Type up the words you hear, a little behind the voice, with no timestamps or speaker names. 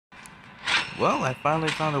Well, I finally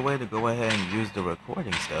found a way to go ahead and use the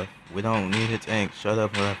recording stuff. We don't need a tank. Shut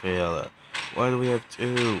up, Rafaela. Why do we have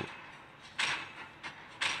two?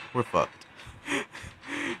 We're fucked.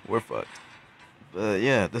 We're fucked. But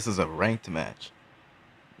yeah, this is a ranked match.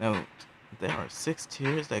 Note, there are 6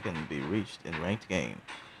 tiers that can be reached in ranked game.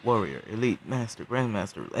 Warrior, Elite, Master,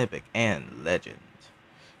 Grandmaster, Epic, and Legend.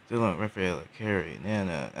 Zilong, Rafaela, Carrie,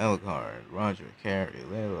 Nana, Elgard, Roger, Carrie,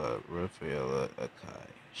 Layla, Rafaela, Akai.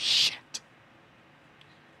 Shit.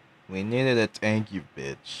 We needed a tank, you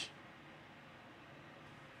bitch.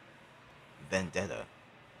 Vendetta.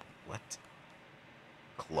 What?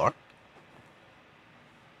 Clark?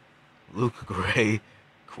 Luke Gray,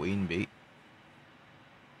 Queen Bee.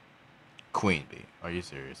 Queen Bee. Are you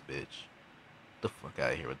serious, bitch? The fuck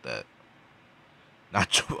out of here with that.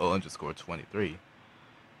 Nacho _23.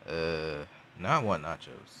 Now I want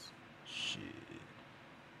nachos. Shit.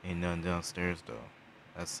 Ain't nothing downstairs though.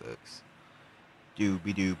 That sucks.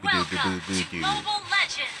 Doobie doobie doobie doobie doo. Mobile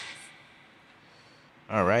Legends.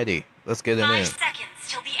 Alrighty, let's get it in. 5 seconds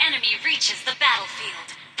till the enemy reaches the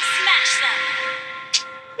battlefield. Smash them.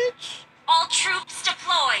 Bitch. All troops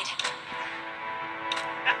deployed.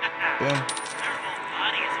 Boom. Your whole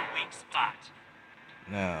body is a weak spot.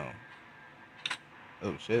 Now.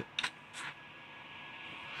 Oh shit.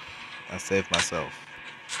 I saved myself.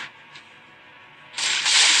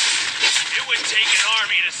 It would take an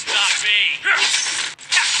army to stop me.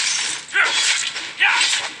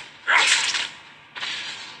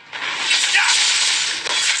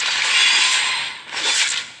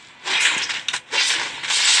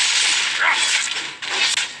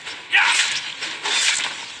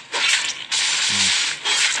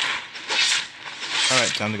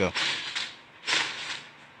 Alright, time to go.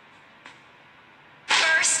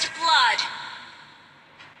 First blood.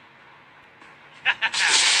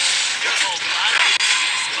 Your whole body is a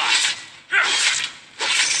weak spot.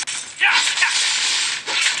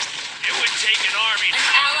 It would take an army An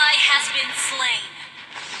ally has been slain.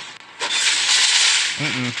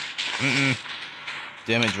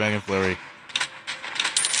 Damn it, Dragon Flurry.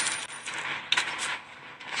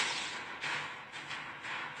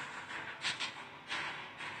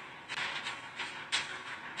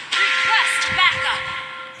 Request backup.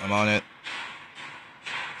 I'm on it.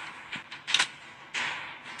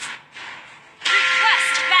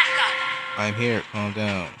 Request backup. I'm here. Calm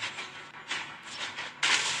down.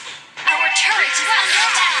 Our turret is under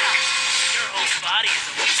attack. Your whole body is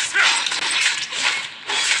a weak spot.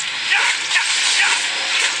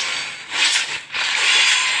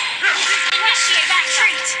 Initiate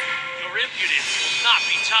retreat. Your impudence will not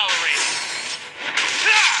be tolerated.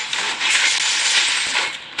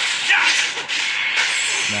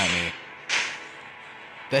 Not me.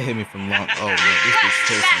 That hit me from long. Oh man, this bitch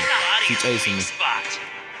chasing me. She chasing me. Spot.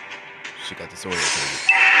 She got the sword.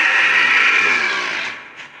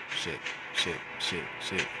 Shit.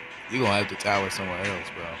 You gonna have to tower somewhere else,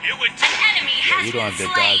 bro. It would An enemy Yeah, has you gonna been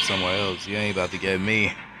have to dive slain. somewhere else. You ain't about to get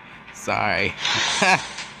me. Sorry.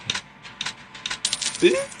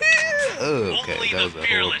 Okay, Only that was the a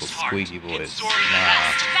horrible fearless heart squeaky can voice. soar Nah.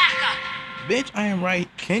 Request backup. Bitch, I am right.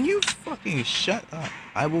 Can you fucking shut up?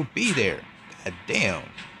 I will be there. God damn.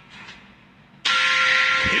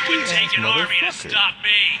 It would take an army to Motherfucker. stop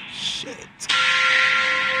me. Shit.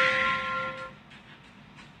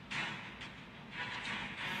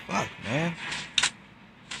 Fuck, man.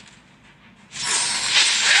 It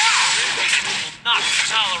will not be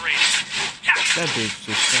tolerated. That bitch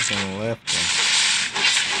just fucking left him.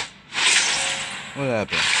 What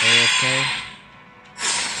happened? AFK?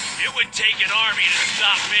 It would take an army to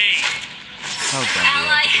stop me. How dumb do I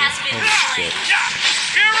Ally have has to been be? Holy slain. shit.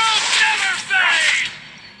 Heroes never fade.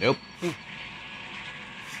 Nope.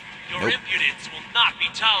 Your Nope. impudence will not be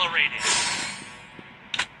tolerated.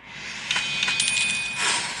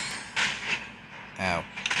 Ow.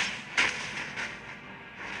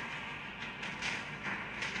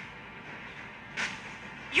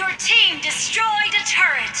 Your team destroyed a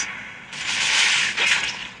turret.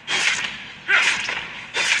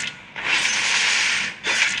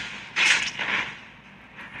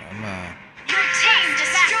 Come on. Your team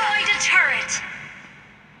destroyed a turret.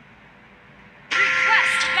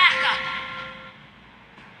 Request backup.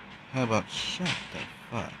 How about shut the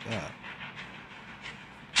fuck up?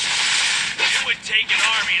 It would take an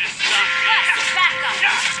army to stop Request backup. me.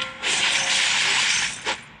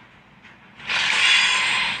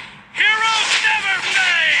 Heroes never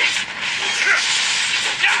fade.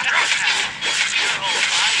 Your whole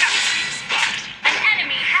body is a weak spot. An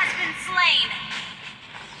enemy has been slain.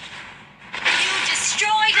 You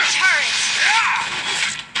destroyed a turret.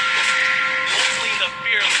 Only the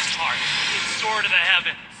fearless heart can soar to the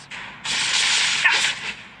heavens.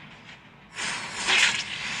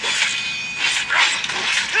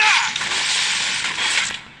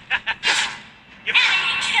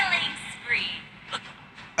 Enemy killing spree.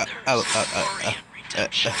 There's glory in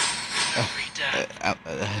redemption. Every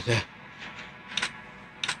death.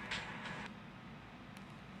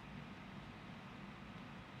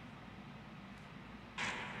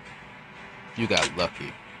 You got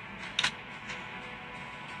lucky.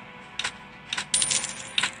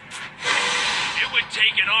 It would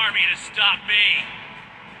take an army to stop me.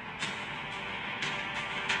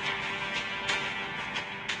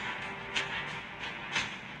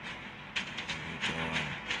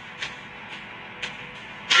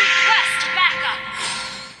 Request backup.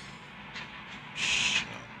 Shut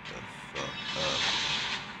the fuck up.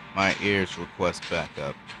 My ears request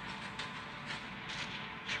backup.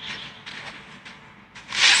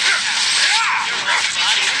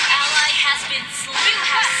 Ally has been slain. You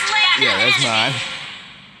have slain Yeah, an that's enemy. mine.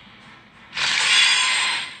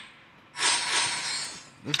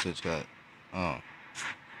 This bitch got. Oh.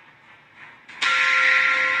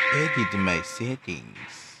 Edit my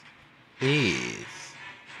settings. Please.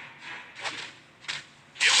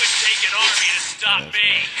 It would take an army to stop That's me.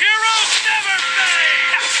 right. Heroes never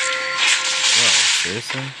fade! Whoa,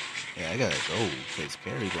 seriously? Yeah, I gotta go, because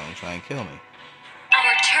Carrie's gonna try and kill me.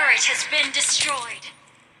 Our turret has been destroyed.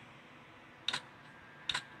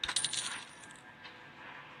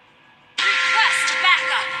 Request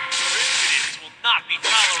backup. Your impudence will not be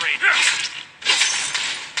tolerated.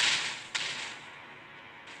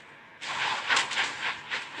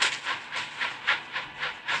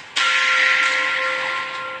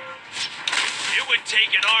 It would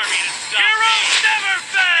take an army to stop Heroes never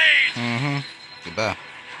fade! Mm-hmm. Goodbye.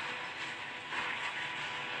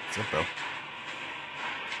 What's up, bro?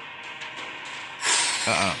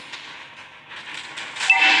 Uh-uh.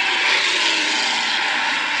 Your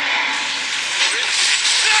impudence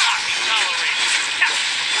will not be tolerated.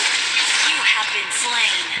 You have been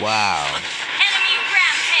slain. Wow. Enemy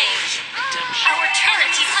rampage. Our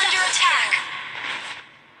turret is under attack.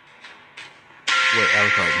 Wait,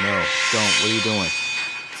 Alucard, no. Don't. What are you doing?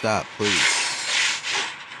 Stop, please.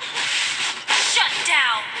 Shut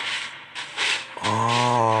down.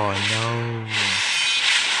 Oh, no.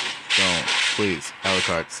 Don't. Please.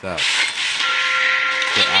 Alucard, stop.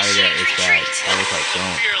 Get out of there. It's bad. Alucard,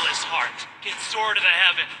 don't. Fearless heart can soar to the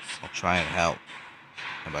heavens. I'll try and help.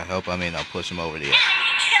 And by help, I mean I'll push him over the edge.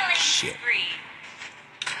 Enemy killing Shit. spree.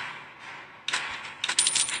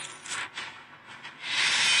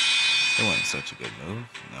 It wasn't such a good move.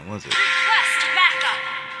 Now, was it? Request backup.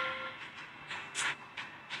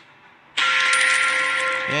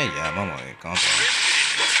 Yeah, I'm on my way. Calm down.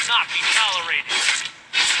 Impudence will not be tolerated.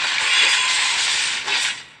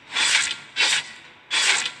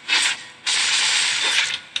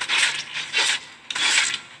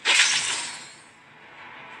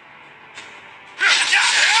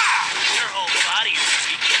 Your whole body is a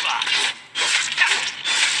weak spot.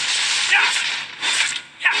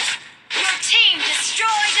 Your team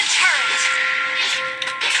destroyed a turret.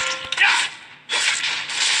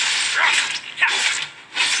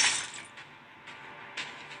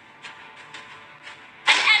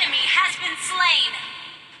 An enemy has been slain.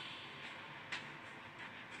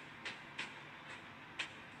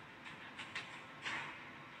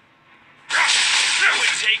 It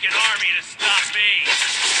would take an army to stop me.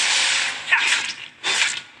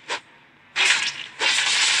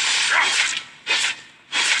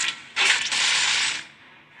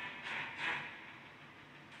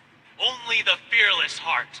 Only the fearless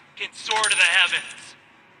heart can soar to the heavens.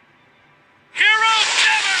 Heroes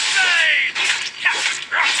never fade!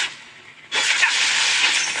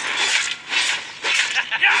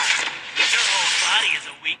 Your whole body is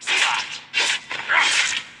a weak spot.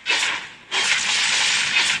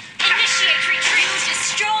 Initiate retreat.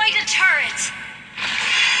 Destroyed a turret.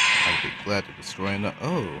 I'd be glad to destroy another.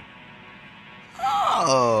 Oh.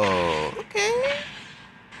 Oh, okay.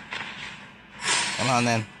 Come on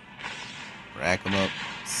then. Rack them up,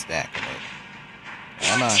 stack them up.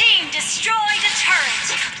 Come Your on. team destroyed a turret.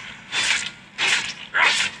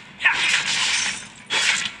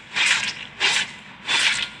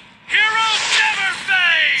 Heroes never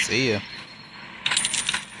fade! See ya.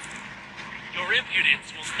 Your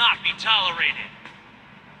impudence will not be tolerated.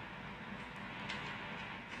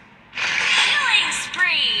 Killing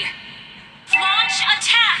spree. Launch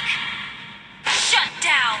attack. Shut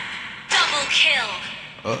down. Double kill.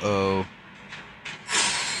 Uh-oh.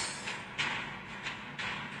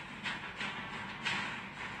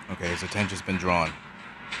 Okay, his attention's been drawn.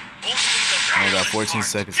 Only the I got 14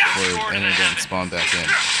 seconds before any of them spawn back in.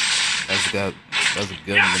 That's a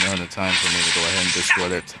good amount of time for me to go ahead and destroy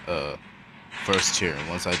their first tier. And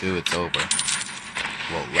once I do, it's over.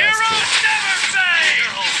 Well, last tier. Never fade!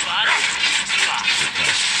 Your whole body is locked.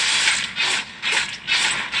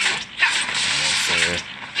 Almost there.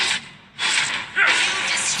 You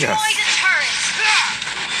destroyed a turret.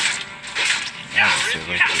 Honestly,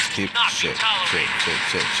 let's just keep shit.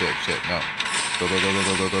 No. Go.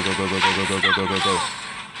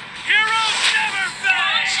 Heroes never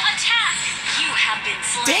Launch fade! attack. You have been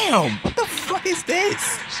slain. Damn! What the fuck is this?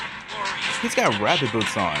 He's got rabbit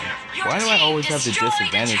boots on. Why do I always have the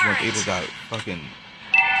disadvantage when people got fucking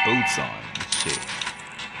boots on and shit?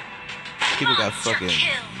 People got fucking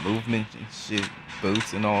movement and shit,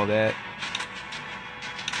 boots and all that.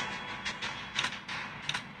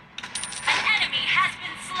 An enemy has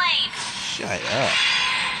been slain. Shut up.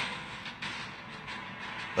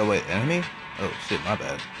 Oh wait, enemy? Oh shit, my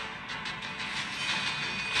bad.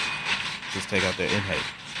 Just take out their inhale.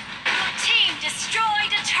 Your team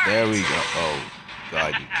destroyed a turret. There we go. Oh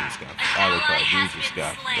god, you just got autocrat. You just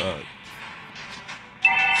got fucked.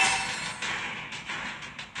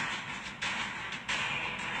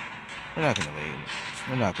 We're not gonna need.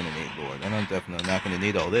 We're not gonna need Lord, and I'm definitely not gonna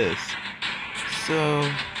need all this. So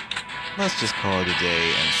let's just call it a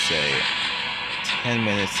day and say 10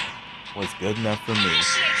 minutes was good enough for me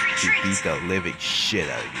to beat the living shit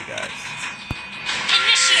out of you guys.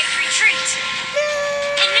 Initiate retreat.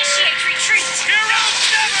 Initiate retreat.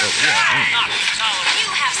 Heroes never Oh, yeah, fade! mm. Not tolerable. You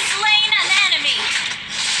have slain an enemy.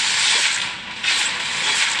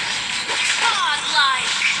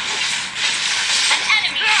 Godlike. An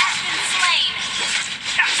enemy has been slain.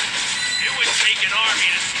 It would take an army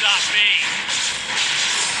to stop me.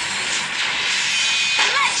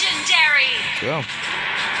 Legendary. Go.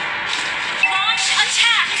 Launch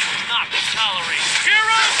attack. Not tolerate.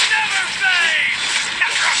 Heroes never fade!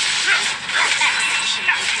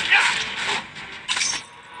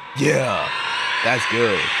 Yeah, that's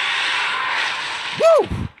good. Woo!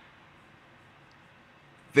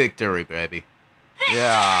 Victory, baby.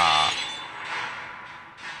 Yeah.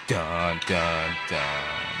 Dun dun dun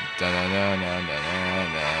dun dun dun dun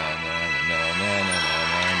dun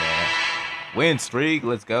dun. Win streak,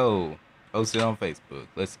 let's go. Post it on Facebook.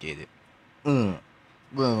 Let's get it. Am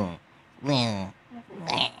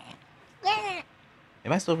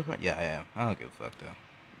I still recording? Yeah, I am. I don't give a fuck though.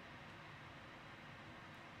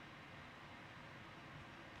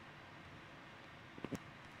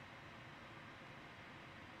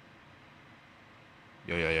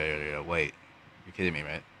 Yo, wait. You're kidding me,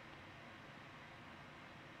 right?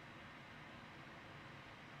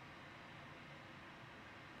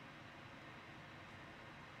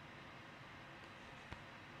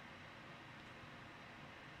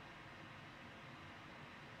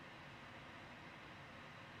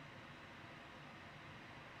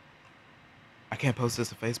 I can't post this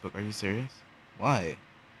to Facebook. Are you serious? Why?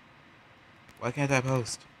 Why can't I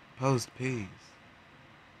post? Post, please.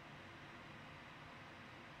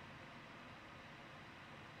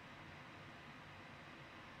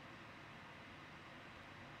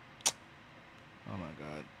 Oh my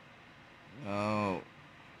god. No.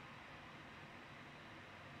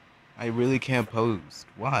 I really can't post.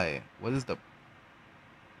 Why? What is the...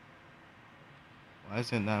 Why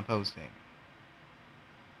is it not posting?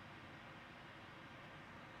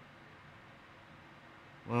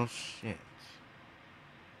 Well, shit.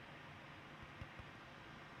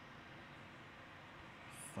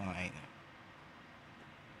 Fine.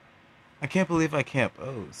 I can't believe I can't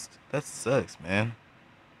post. That sucks, man.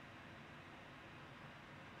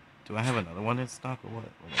 Do I have another one in stock or what?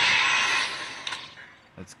 Whatever.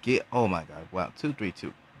 Let's get... Oh my god. Wow.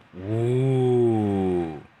 232.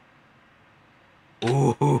 Ooh.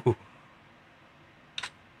 Ooh.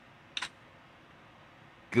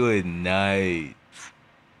 Good night.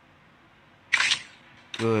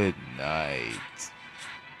 Good night.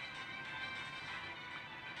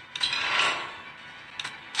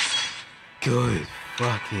 Good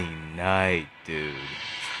fucking night, dude.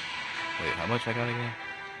 Wait, how much I got again?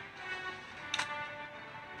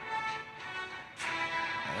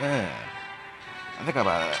 I think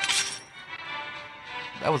about it.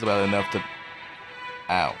 That was about enough to...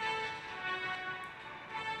 Ow.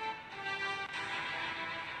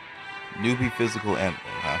 Newbie physical ammo,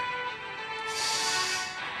 huh?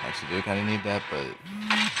 Actually, do kind of need that, but...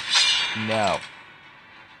 No.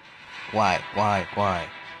 Why? Alright, fine.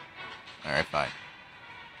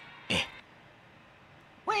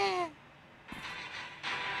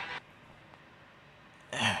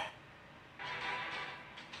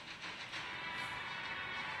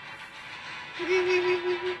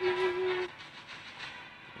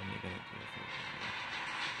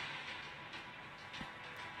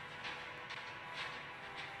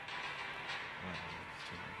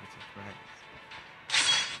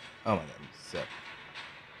 Oh my god, you suck.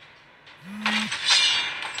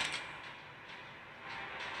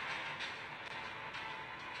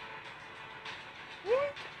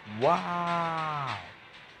 Wow.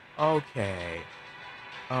 Okay.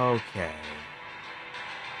 Okay.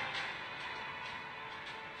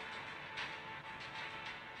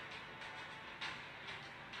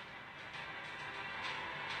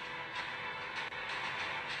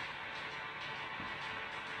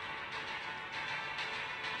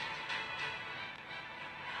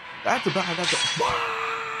 That's about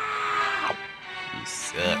wow. You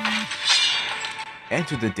suck.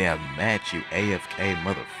 Enter the damn match, you AFK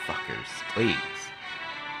motherfuckers. Please.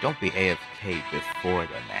 Don't be AFK before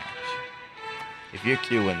the match. If you're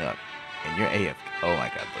queuing up and you're AFK, oh my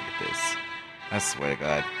god, look at this. I swear to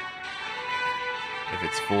god. If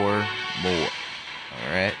it's 4 more,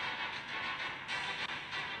 alright?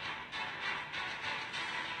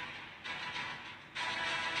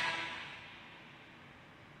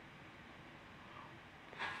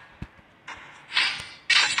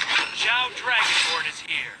 Zhao Dragonborn is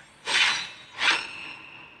here.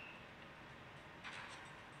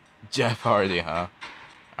 Jeff Hardy, huh?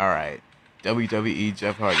 Alright. WWE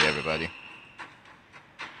Jeff Hardy, everybody.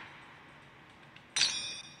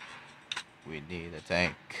 We need a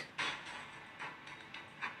tank.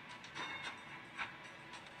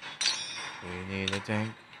 We need a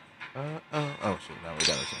tank. Oh shit, no, we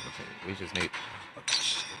got a tank. We just need... Oh,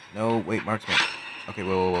 shit. No, wait, marksman. Okay,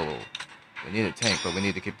 whoa. We need a tank, but we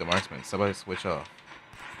need to keep the marksman. Somebody switch off.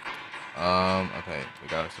 Okay, we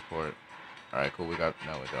got a support. Alright, cool, we got...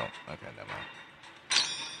 No, we don't. Okay, never mind.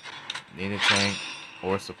 Need a tank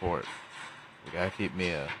or support. We gotta keep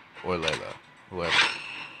Mia or Layla. Whoever.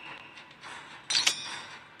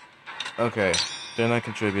 Okay, they're not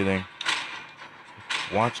contributing.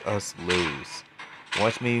 Watch us lose.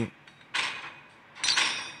 Watch me.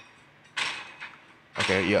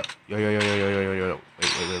 Okay, yo. Wait.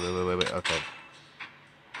 Okay.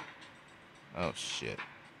 Oh shit.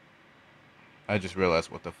 I just realized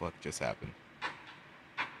what the fuck just happened.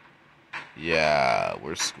 Yeah,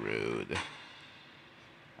 we're screwed.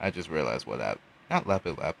 I just realized what happened. Not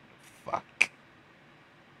Lapu Lap. Fuck.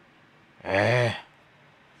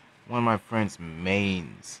 One of my friend's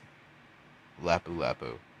mains.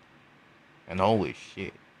 Lapu. And holy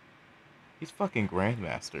shit. He's fucking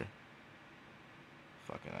Grandmaster.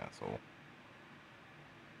 Fucking asshole.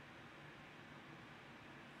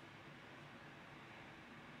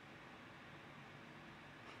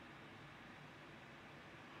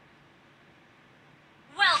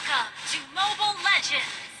 Welcome to Mobile Legends.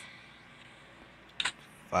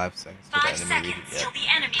 5 seconds to 5 the enemy. seconds till the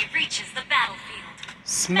enemy reaches the battlefield.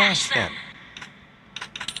 Smash them.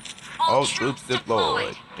 All troops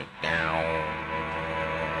deployed.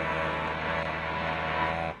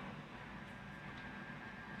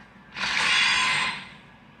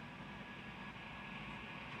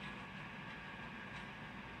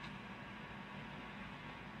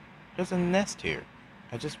 There's a nest here.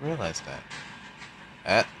 I just realized that.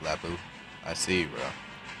 Lapu. I see you, bro.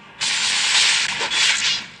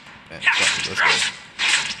 Man, fuck, let's go.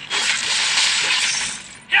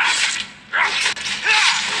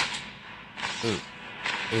 Ooh.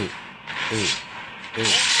 Only the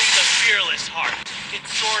fearless heart can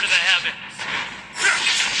soar to the heavens.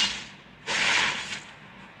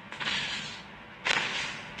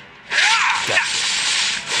 Gotcha.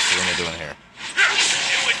 What am I doing here?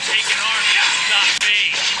 It would take an army to stop me.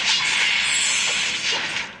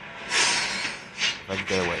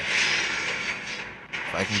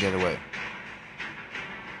 If I can get away.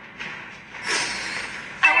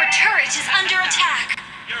 Our turret is under attack.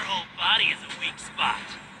 Your whole body is a weak spot.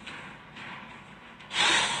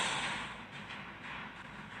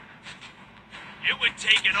 It would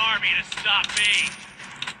take an army to stop me.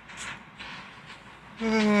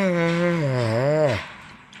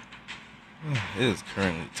 It is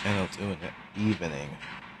currently 10:02 in the evening.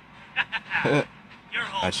 Your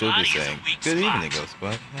whole I should be body is a saying, weak good spot. evening, Ghost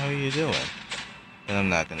Bud. How are you doing? And I'm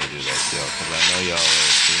not gonna do that still, because I know y'all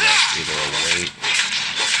are too much either awake.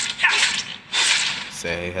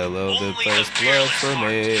 Say hello to Only first the blood fearless for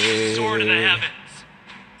heart can soar to the me. heavens.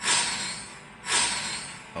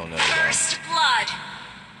 Oh no, First blood.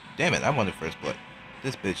 damn it, I wanted first blood.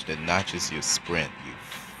 This bitch did not just use sprint, you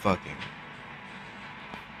fucking...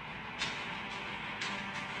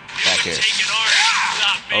 Back here. Take an army to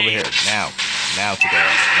stop me. Over here, now. Now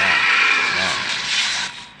today. Now.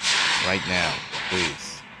 Right now,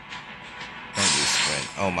 please. Don't use sprint.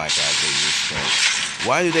 Oh my god, they use sprint.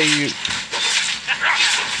 Why do they use...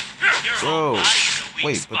 Your whole Bro, body is a weak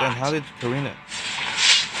wait, spot. but then how did Karina...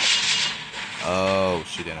 Oh,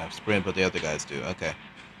 she didn't have sprint, but the other guys do. Okay.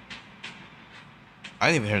 I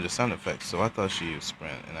didn't even hear the sound effects, so I thought she used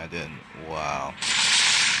sprint, and I didn't. Wow.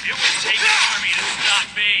 It would take an army to stop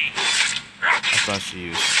me. I thought she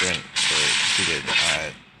used sprint, but she didn't.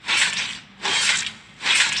 Alright.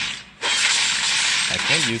 I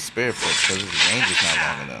can't use spirit foot because his range is not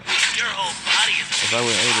long enough. Your whole body is If I were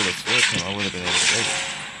able to switch him, I would have been able to break him.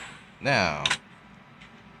 Now,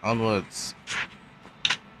 onwards.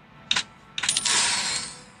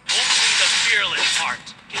 only the fearless heart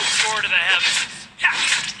can soar to the heavens.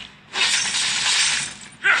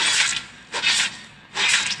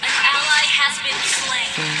 An ally has been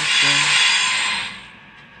slain.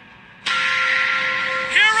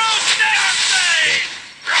 Heroes never fade.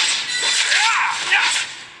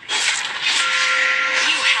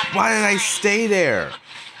 You have been Why did I slain. stay there?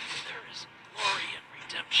 There is glory and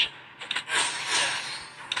redemption in every death.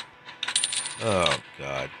 Oh,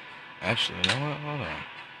 God. Actually, you know what? Hold on.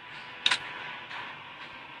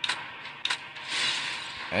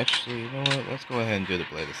 Actually, you know what? Let's go ahead and do the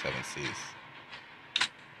Blade of Seven Seas.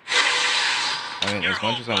 I mean, Your as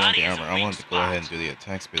much whole as I want the body is armor, a I weak want to go ahead and spot. do the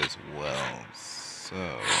attack speed as well. So...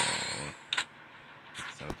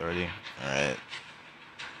 730. Alright.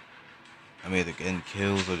 I'm either getting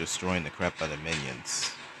kills or destroying the crap out of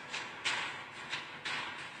minions.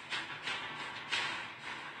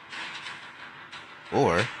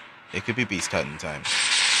 Or, it could be beast cutting time.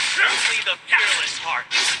 Only the fearless heart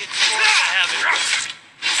can soar to the heavens.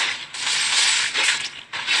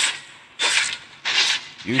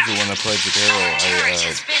 Usually when I play Jadero, I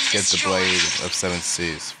get the destroyed. Blade of Seven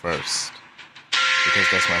Seas first. Because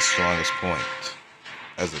that's my strongest point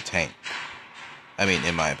as a tank. I mean,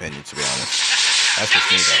 in my opinion, to be honest. That's just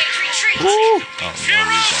me though. Retreat. Woo! Oh, no,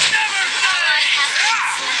 Heroes reason. never Ally fade. has been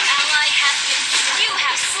slain. Ally has been slain. You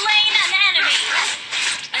have slain an enemy.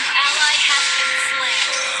 An ally has been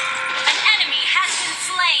slain. An enemy has been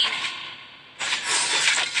slain.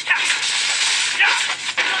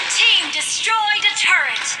 Your team destroyed a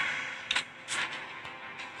turret.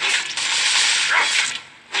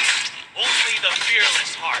 Only the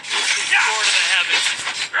fearless heart can soar to the heavens.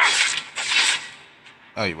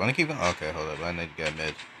 Oh, you want to keep going? Okay, hold up. I need to get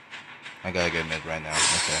mid. I gotta get mid right now.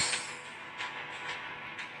 Okay.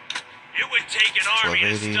 It would take an army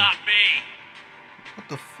to 1280. stop me. What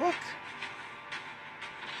the fuck?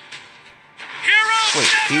 Heroes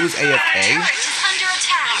Wait, he never was fade. AFA? Turret is under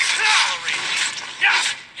attack.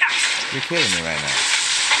 You're kidding me right now.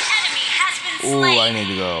 An enemy has been Ooh, slain. I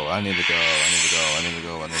need to go. I need to go. I need to go. I need to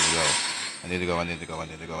go. I need to go. I need to go. I need to go. I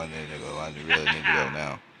need to go. I need to go. I really need to go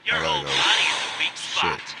now. Your I whole gotta body is a weak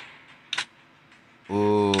spot. Shit. go.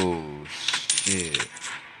 Ooh, shit.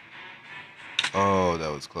 Oh,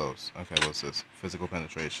 that was close. Okay, what's this? Physical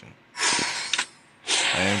penetration.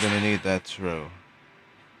 I am gonna need that true.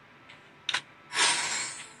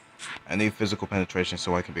 I need physical penetration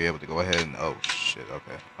so I can be able to go ahead and... Oh, shit,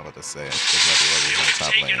 okay. I'm about to say it. There's It nothing would on the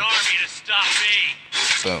top take lane. an army to stop me.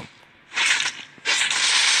 Boom.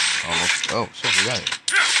 Almost. Oh, shit, we got it.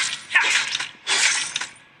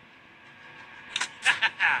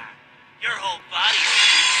 Your whole body is a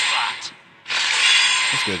weak spot.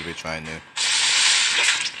 It's good to be trying new.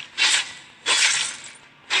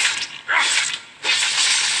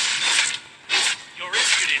 Your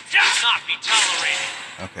impudence will not be tolerated.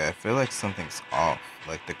 Okay, I feel like something's off.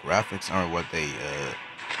 Like, the graphics aren't what they,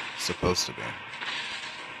 supposed to be.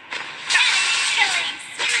 Killing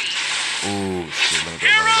spree. Ooh, shit, let me go,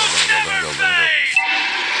 Heroes let never me go. fade.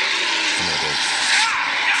 Come here, bitch.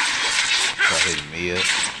 Try hitting me up.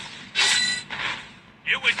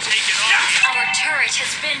 It would take an army. Our turret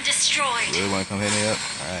has been destroyed. You really wanna come hit me up?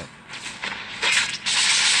 Alright.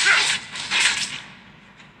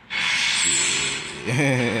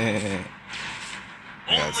 Yeah.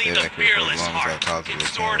 I gotta Only stay the back here for as fearless long as I heart possibly can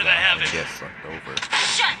can soar to the without having to heavens. get sucked over.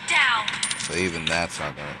 Shut down. So even that's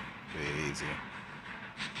not gonna be easy.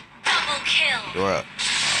 Double kill. Door up.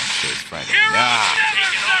 Oh shit, it's Frank. Heroes Nah!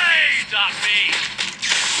 never fade. Stop me.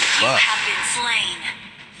 You Fuck. have been slain.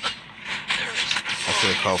 I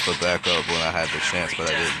should have called for backup when I had the chance, but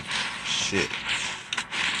I didn't. Shit.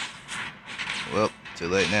 Well, too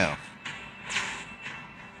late now.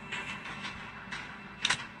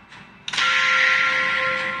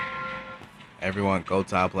 Everyone, go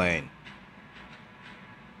top lane.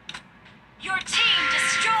 Your team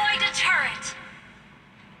destroyed a turret.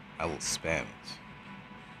 I will spam it.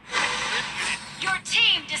 Your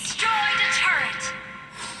team destroyed a turret.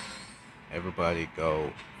 Everybody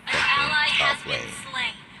go An ally fucking has top been lane.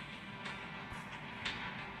 slain.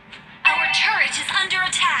 Our turret is under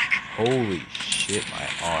attack. Holy shit, my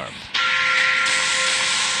arm.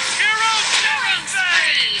 Heroes never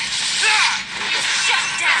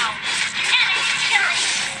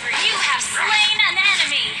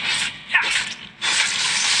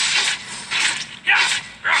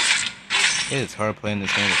It is hard playing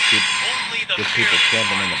this game with Only the good people fearless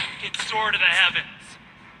camping in heart can soar to the heavens.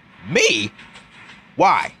 Me?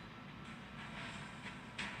 Why?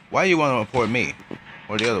 Why do you want to report me?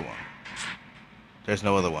 Or the other one? There's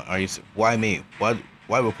no other one. Are you? Why me? Why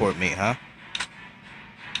report me, huh?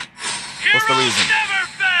 What's the Heroes reason? never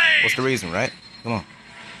fade! What's the reason, right? Come on.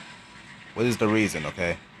 What is the reason,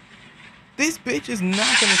 okay? This bitch is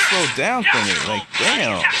not gonna slow down for me. Like,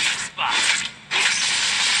 damn.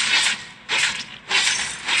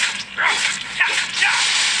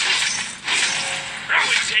 It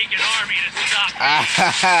would take an army to stop me.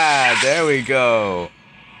 Ah, there we go.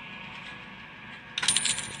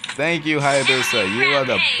 Thank you, Hayabusa. You are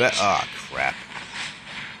the best. Oh, crap.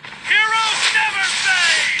 Heroes never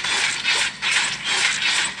fade!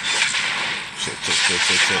 Shit.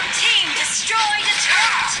 Team destroyed a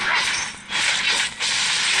turret.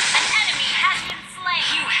 An enemy has been slain.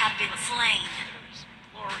 You have been slain. There's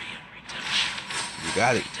glory and redemption. You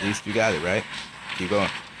got it. At least you got it, right? Keep going.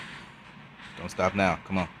 Don't stop now.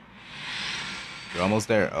 Come on. You're almost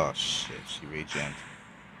there. Oh, shit. She regened.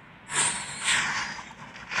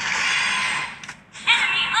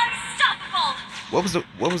 Enemy unstoppable.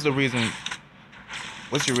 What was the reason?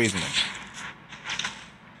 What's your reasoning?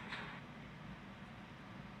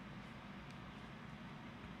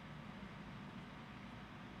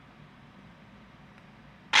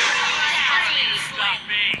 Stop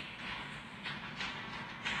me.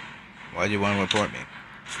 Why do you want to report me?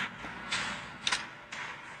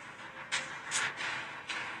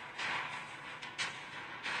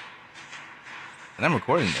 And I'm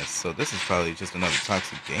recording this, so this is probably just another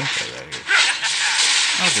toxic gameplay right here.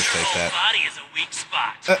 I'll just take Your that. whole body is a weak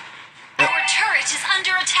spot. Our turret is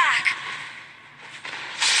under attack.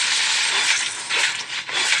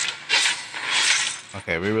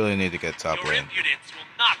 Okay, we really need to get top Your lane. impudence will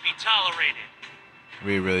not be tolerated.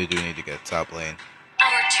 We really do need to get top lane.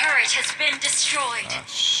 Our turret has been destroyed. Ah,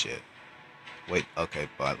 shit. Wait, okay,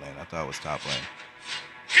 bot lane. I thought it was top lane.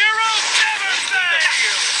 Heroes never fade!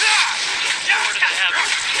 Soar to the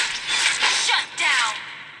heavens. Shut down.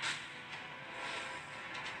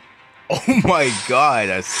 Oh my god,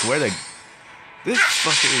 I swear to... This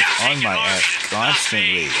fucker is on my ass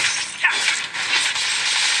constantly.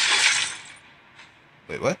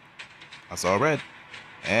 Wait, what? I saw red.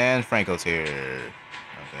 And Franco's here.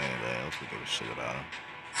 Okay, anybody else would give a shit about him.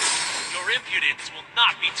 Your impudence will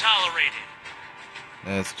not be tolerated.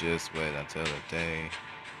 Let's just wait until the day.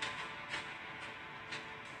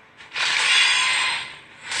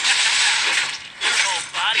 Your whole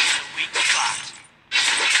body is a weak spot.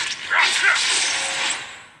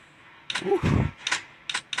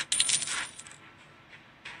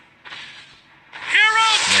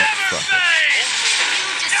 Heroes Yeah, never fuck it. fade!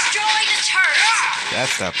 You destroyed a turret. That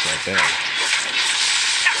stops right there. An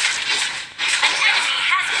enemy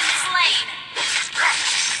has been slain.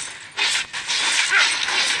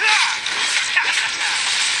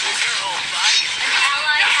 Your whole body is An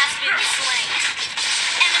ally has been slain.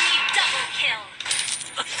 Enemy double kill.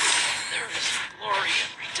 There is glory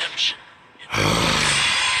and redemption.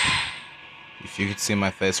 If you could see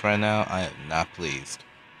my face right now, I am not pleased.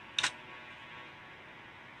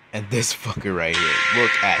 And this fucker right here,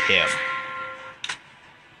 look at him.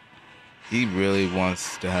 He really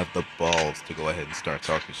wants to have the balls to go ahead and start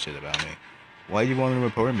talking shit about me. Why do you want to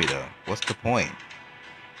report me though? What's the point?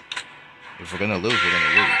 If we're gonna lose, we're gonna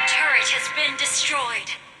lose. Our turret has been destroyed.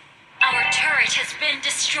 Our turret has been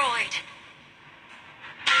destroyed.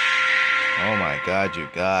 Oh my god, you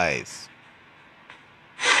guys.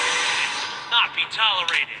 Not be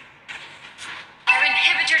tolerated. Our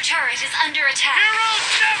inhibitor turret is under attack. Heroes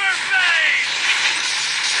never fade!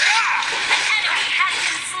 An enemy has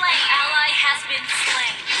been slain. Ally has been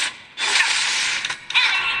slain.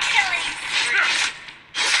 Enemy killing spree.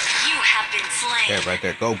 You have been slain. There, right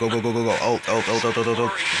there. Go. Ult.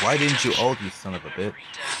 Why didn't you ult, you son of a bitch?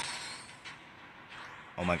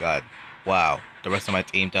 Oh my god. Wow. The rest of my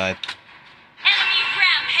team died. Enemy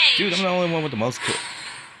rampage. Dude, I'm the only one with the most kills.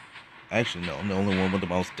 Actually, no, I'm the only one with the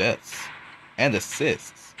most deaths. And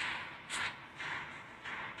assists.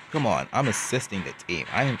 Come on, I'm assisting the team.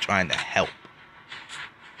 I am trying to help.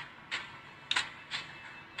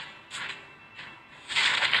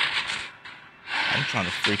 I'm trying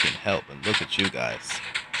to freaking help, and look at you guys.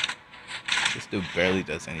 This dude barely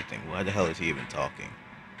does anything. Why the hell is he even talking?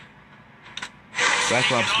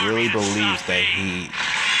 Cyclops really believes that he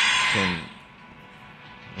can...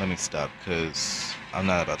 Let me stop, because I'm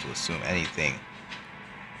not about to assume anything.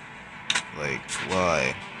 Like,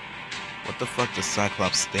 why? What the fuck does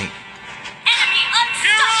Cyclops think? Enemy Heroes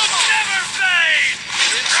unstoppable. never fade!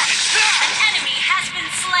 An enemy has been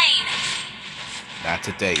slain. Not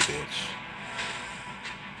today, bitch.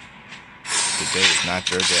 Today is not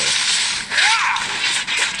your day.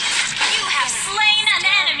 You have slain an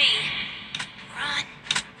enemy. Run.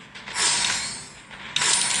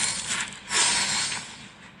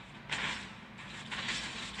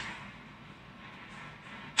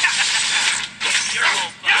 Your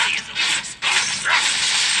whole body is a weak spot.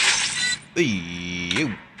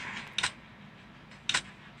 You.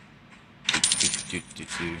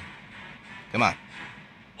 Come on.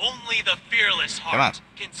 Only the fearless Come on. heart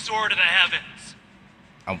can soar to the heavens.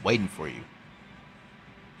 I'm waiting for you.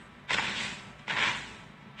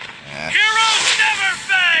 Heroes never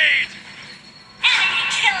fade! Enemy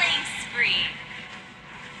killing spree.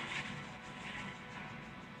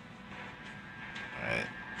 Alright.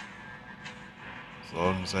 As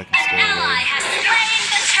long as I can An stay ally away. has slain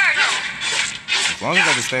the turtle. As long as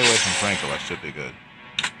I can stay away from Franco, I should be good.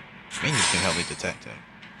 Minions can help me detect him.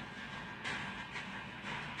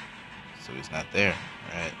 So he's not there.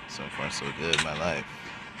 Alright, so far so good in my life.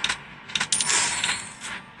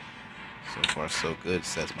 So far so good,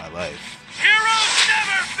 says my life. Heroes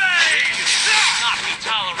never fade! Not be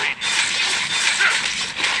tolerated.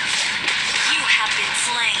 You have been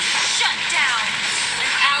slain. Shut down. An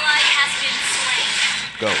ally has been slain.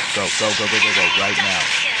 Go, right Double now.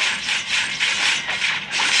 kill.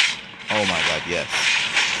 Oh my god, yes.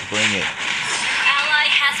 Bring it. An ally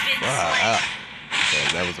has been slain. Wow. Okay,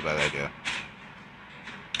 that was a bad idea.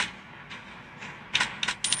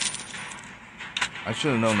 I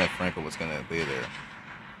should have known that Franco was gonna be there.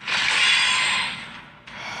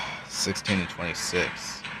 16 and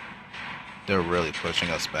 26. They're really pushing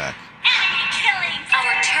us back. Enemy killing.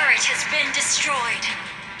 Our turret has been destroyed.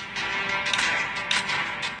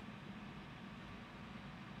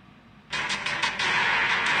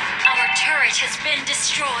 Our turret has been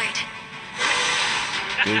destroyed.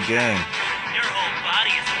 Good game. Your whole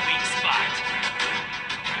body is a weak spot.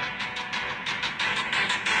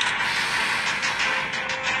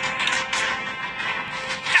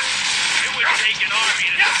 It would take an army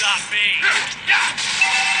to stop me.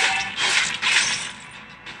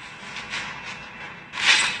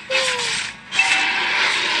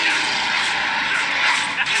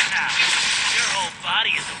 Your whole body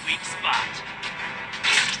is a weak spot.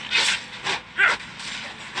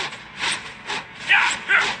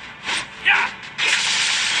 Your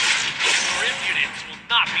impudence will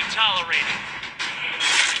not be tolerated.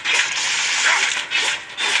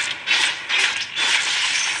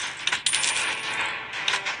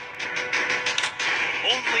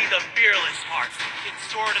 Only the fearless heart can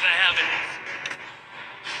soar to the heavens.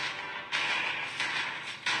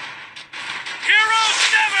 Heroes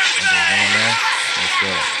never Anyone fade! else? Let's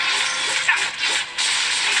go.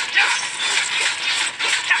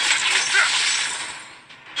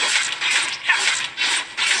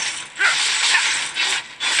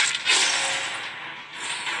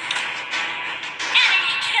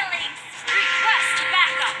 Enemy killing. Request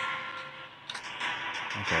backup.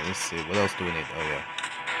 Okay, let's see. What else do we need? Oh yeah.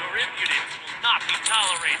 Your impudence will not be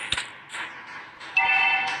tolerated.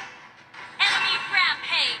 Enemy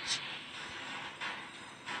rampage.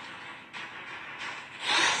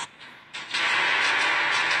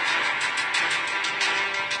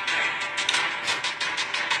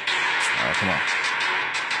 Alright, come on.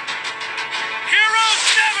 Heroes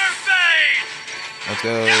never fade! Let's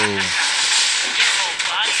go. Your whole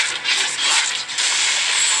body is a weak spot.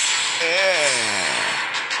 Yeah.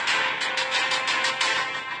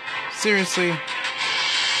 Seriously?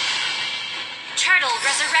 Turtle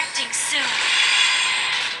resurrecting soon.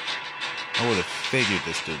 I would have figured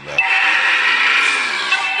this dude left.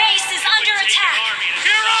 Our base is under Take an attack. army to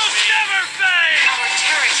Heroes never fade! Our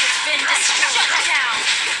turret has been destroyed. Shut down.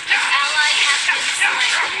 An ally has been slain.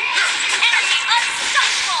 Enemy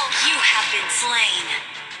unstoppable. You have been slain.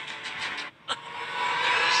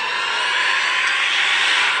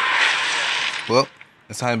 Well,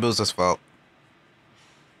 it's Time Bill's fault.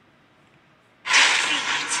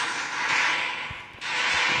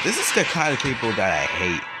 This is the kind of people that I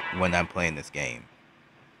hate when I'm playing this game.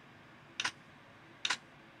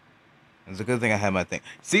 It's a good thing I had my thing.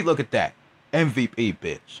 See, look at that. MVP,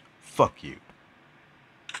 bitch. Fuck you.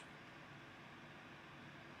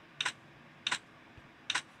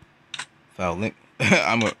 Foul link.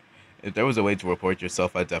 If there was a way to report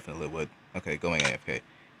yourself, I definitely would. Okay, going AFK.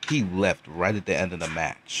 He left right at the end of the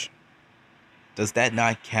match. Does that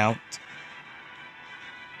not count?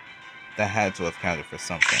 That had to have counted for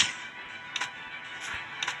something.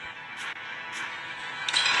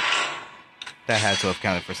 That had to have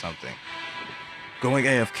counted for something. Going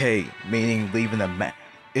AFK, meaning leaving the match.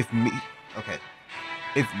 If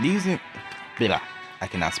Blah. I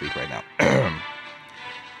cannot speak right now.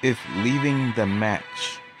 If leaving the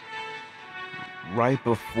match right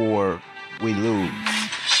before we lose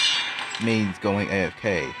means going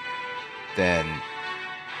AFK, then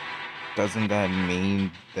doesn't that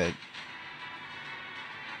mean that...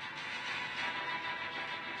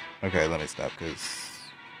 Okay, let me stop, because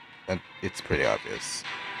it's pretty obvious.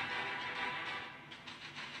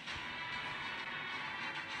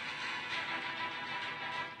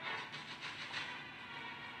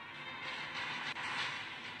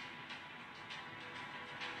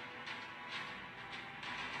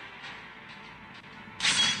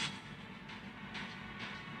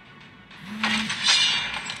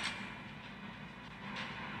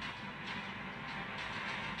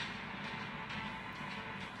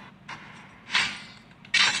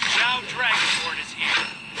 Now Dragonborn is here.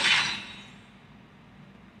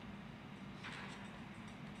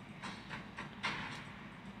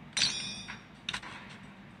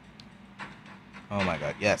 Oh my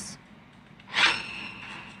god, yes.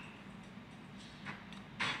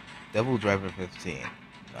 Devil Driver 15.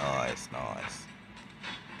 Nice, nice.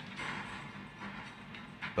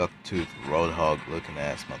 Bucktooth Roadhog looking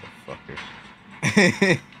ass motherfucker.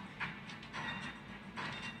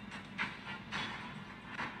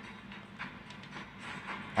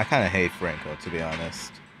 I kinda hate Franco, to be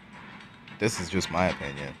honest. This is just my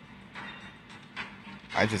opinion.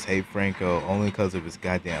 I just hate Franco only because of his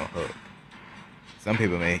goddamn hook. Some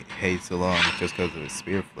people may hate Zilong just because of his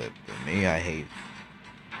spear flip, but me, I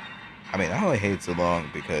only hate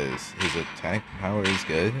Zilong because his attack power is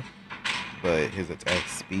good, but his attack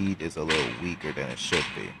speed is a little weaker than it should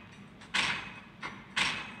be.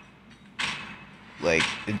 Like,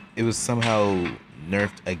 it was somehow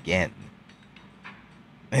nerfed again.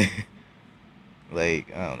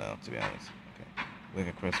 Like, I don't know, to be honest. Okay. We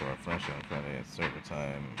can crystal refresh on Friday at server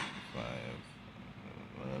time 5.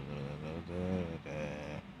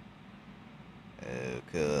 Oh,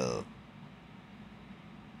 cool.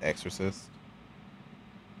 Exorcist.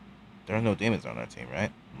 There are no demons on our team,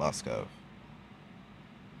 right? Moskov.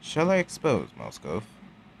 Shall I expose Moskov?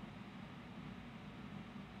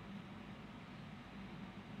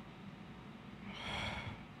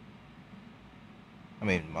 I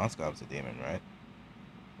mean, Moskov's a demon, right?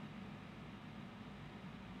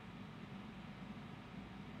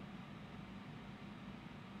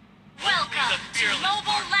 Welcome to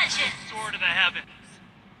Mobile Legends! Sword of the heavens.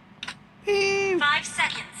 5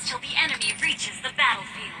 seconds till the enemy reaches the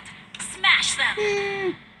battlefield. Smash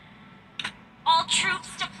them! All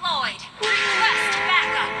troops deployed. Request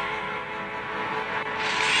backup.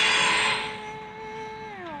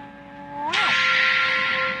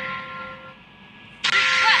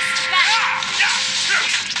 Request backup.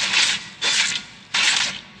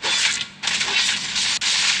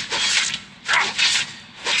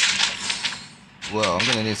 Well, I'm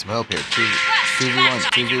gonna need some help here. 2v1,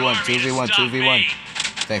 2v1, 2v1, 2v1.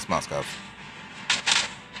 Thanks, Moskov.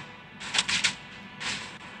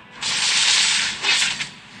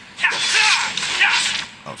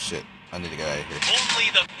 Oh shit, I need to get out of here. Only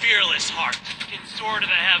the fearless heart can soar to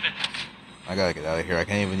the heavens. I gotta get out of here. I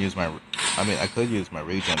can't even use my... I could use my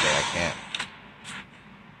regen, but I can't.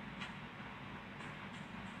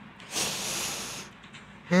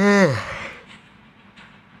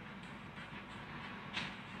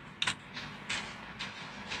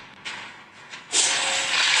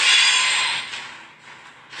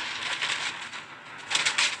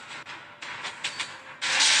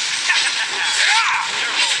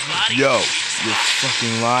 Yo, you're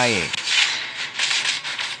fucking lying.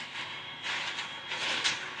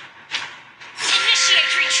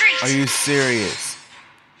 Initiate retreat. Are you serious?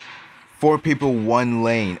 4 people, 1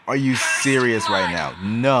 lane. Are you serious right now?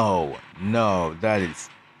 No, no, that is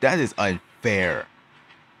unfair.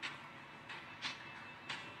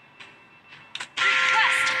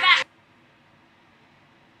 Request back.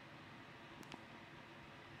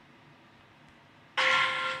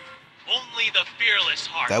 Only the fearless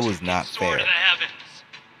heart That was not can soar fair. to the heavens.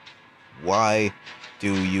 Why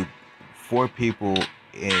do you 4 people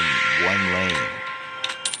in 1 lane?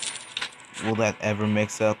 Will that ever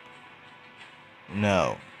mix up?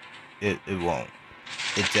 No, it won't.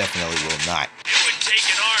 It definitely will not. It would take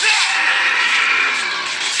an army.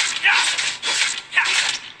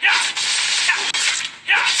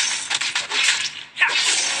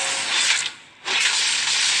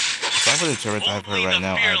 If I were to turret dive her Only right the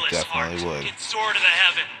now, I fearless definitely heart would. can soar to the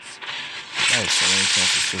heavens. I had so many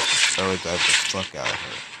chances just to turret dive the fuck out of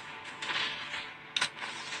her.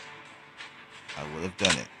 I would have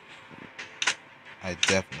done it. I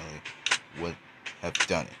definitely would have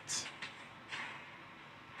done it.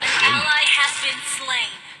 Ally has been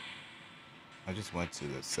slain. I just went to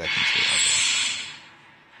the second tier.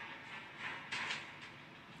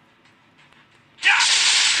 Okay.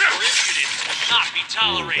 Your impudence will not be Ooh,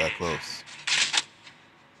 tolerated. that close.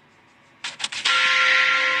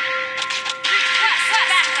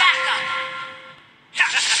 Request backup.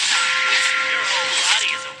 Your whole body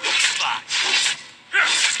is a weak spot.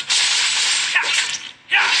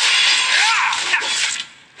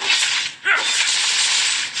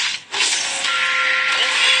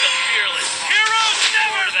 Only the fearless heroes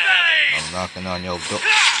never fade. I'm knocking on your door.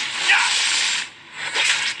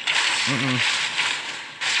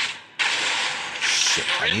 Shit,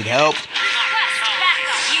 I need help. Request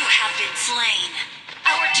backup. You have been slain.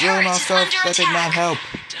 Our Really, turret is myself, under that did not attack. help.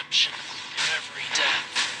 Redemption in every death.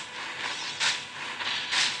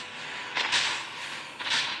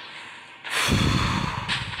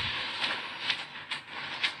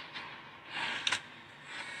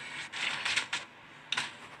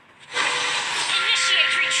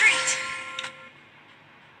 Initiate retreat.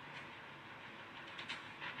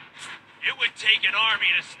 It would take an army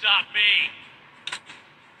to stop me.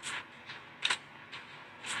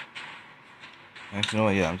 Actually, you know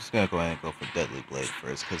what? Yeah, I'm just gonna go ahead and go for Deadly Blade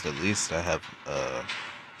first, because at least I have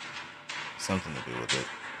something to do with it.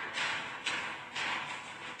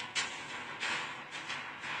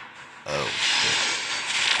 Oh shit!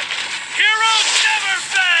 Heroes never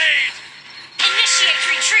fade. Initiate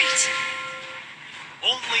retreat.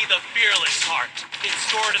 Only the fearless heart can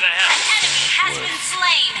soar to the An heavens. enemy has What? been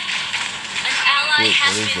slain. An ally Wait,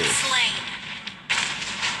 has what is been this? slain.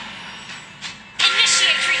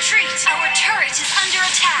 Initiate retreat. Our turret is under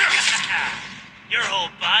attack. Your whole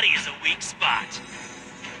body is a weak spot.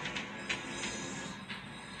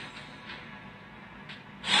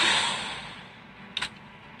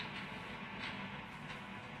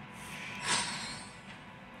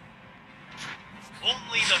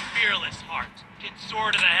 Only the fearless heart can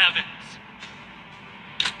soar to the heavens.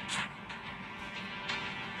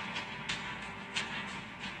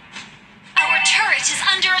 Our turret is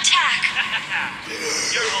under attack.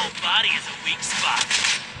 Your whole body is a weak spot.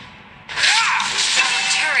 Our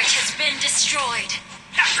turret has been destroyed.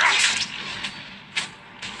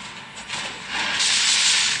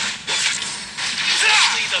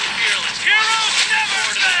 Only the fearless heroes never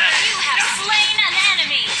soar to the heavens. You have slain an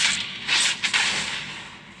enemy.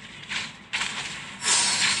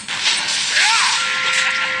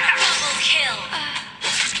 Double kill.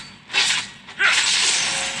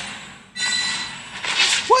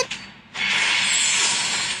 What?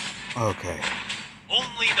 Okay.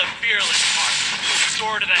 Only the fearless heart can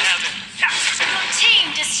soar to the heavens. Your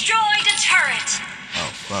team destroyed a turret.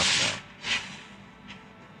 Oh fuck no.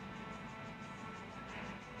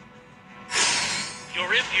 Your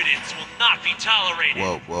impudence will not be tolerated.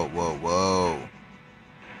 Whoa, whoa, whoa, whoa.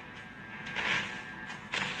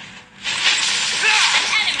 An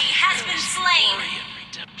enemy has been slain. Glory and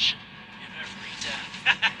redemption in every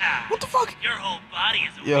death. What the fuck? Your whole body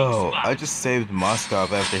is a Yo, weak spot. I just saved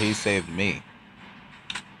Moskov after he saved me.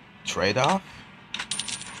 Trade-off?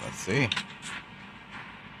 Let's see.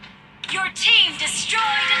 Your team destroyed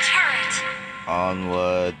a turret.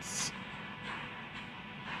 Onwards.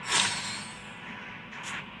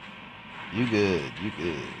 You good, you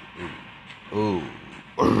good. Ooh.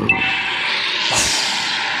 Ooh.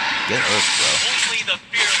 Get earth, Only the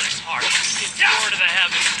fearless heart can soar to the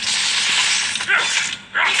heavens.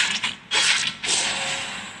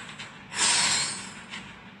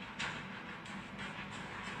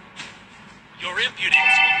 Your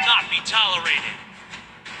impudence will not be tolerated.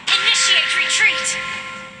 Initiate retreat.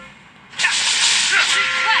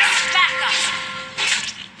 Request backup.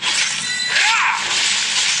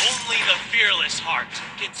 Only the fearless heart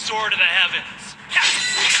can soar to the heavens.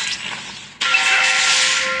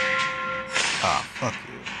 Ah, fuck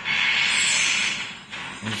you.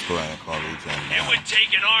 I'm just going to call Regen It now. would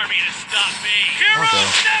take an army to stop me.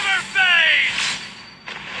 Heroes never fade!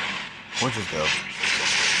 We'll just go.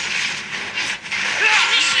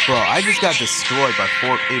 Bro, I just got destroyed by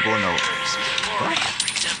 4 people in a... Glory and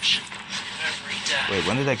redemption in every death. Wait,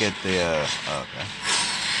 when did I get the, oh, okay.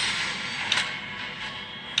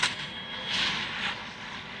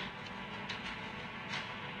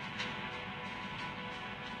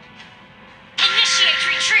 Initiate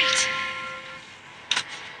retreat.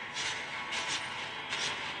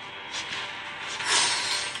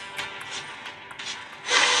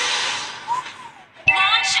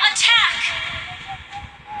 Launch attack.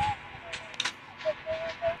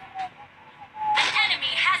 An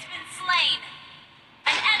enemy has been slain.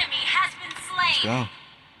 An enemy has been slain. Go.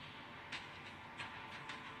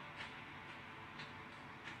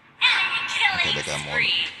 Enemy killing.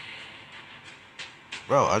 spree.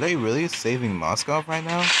 Bro, are they really saving Moscow right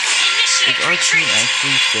now? Is Initiate our team retreat.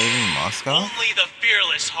 actually saving Moscow? Only the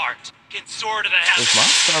fearless heart can soar to the If heavens.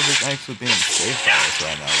 Moscow is actually being saved by us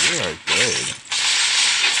right now, we are good.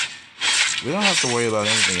 We don't have to worry about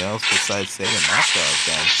anything else besides saving Moscow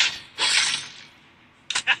then.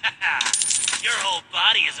 Your whole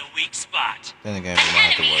body is a weak spot. Then again, we don't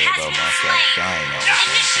have to worry about Moscow dying all the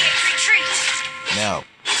same Initiate time. retreat. No.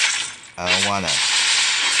 I don't wanna.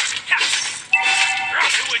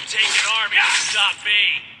 It would take an army to stop me.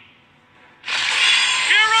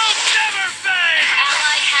 Heroes never fade!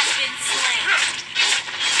 Ally has been slain.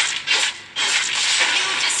 You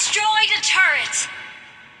destroyed a turret.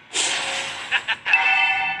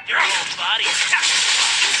 Your whole body is a weak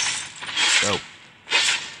spot. Go.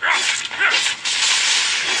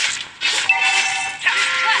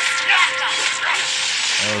 Request backup.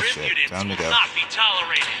 Oh Your shit. impudence Time to will go. not be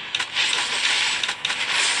tolerated.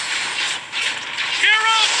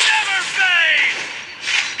 Heroes never fade!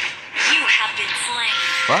 You have been slain.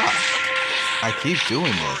 Fuck. I keep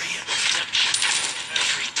doing this.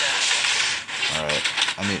 Every death. Alright.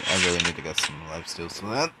 I really need to get some life steals for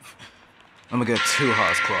that. I'm gonna get 2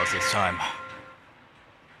 Haas Claws this time.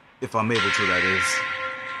 If I'm able to, that is.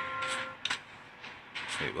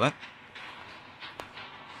 Wait, what?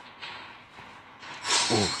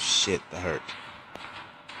 Oh shit, that hurt.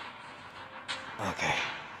 Okay.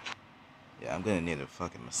 Yeah, I'm gonna need a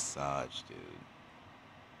fucking massage, dude.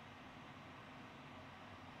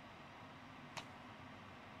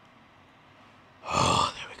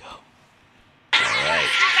 Oh, there we go. Alright.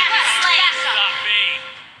 Stop me.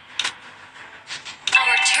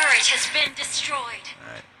 Our turret has been destroyed.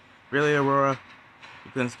 Alright. Really, Aurora?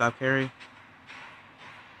 You couldn't stop Carrie?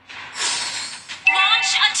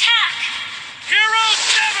 Launch attack. Heroes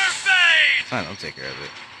never fade! Fine, I'll take care of it.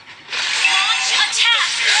 Launch attack.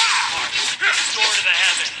 Soar to the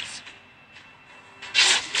heavens.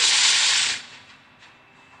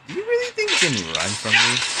 Do you really think you can run from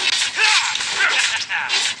me?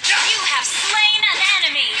 You have slain an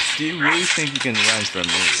enemy. Do you really think you can run from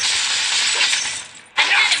me? An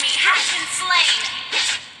enemy has been slain.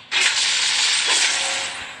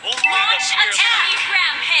 Only the Launch fearless. attack.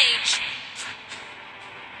 Rampage.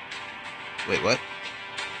 Wait, what?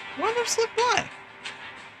 Why did I slip by?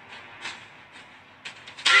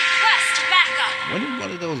 Request backup. When did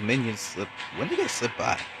one of those minions slip? When did they slip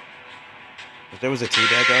by? If there was a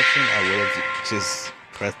teabag option, I would have just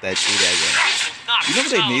pressed that teabag in. Not You know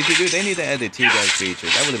what they need to tolerated. do? They need to add the teabag feature.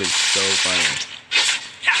 That would have been so funny.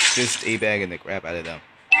 Just teabagging the crap out of them.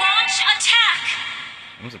 Launch attack.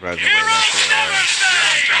 I'm surprised nobody went Heroes for never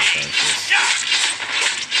fade! offense.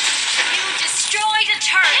 You destroyed a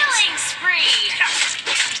turret. Killing spree. An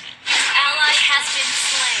ally has been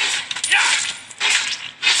slain.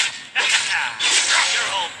 Your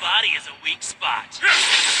whole body is a weak spot.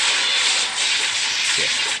 Shit.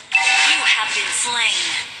 You have been slain.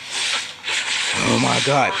 Oh my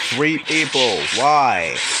god, 3 people.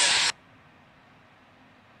 Why?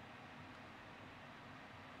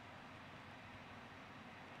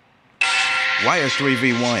 Why a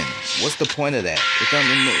 3v1? What's the point of that? It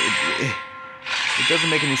doesn't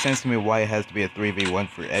make any sense to me why it has to be a 3v1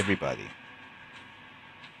 for everybody.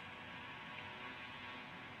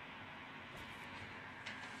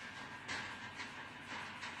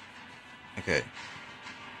 Okay.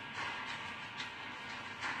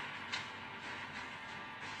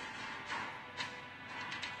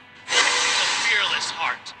 The fearless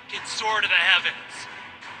heart can soar to the heavens.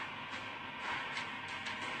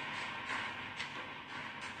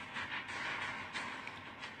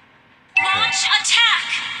 Launch attack.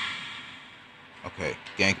 Okay,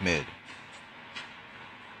 gank mid.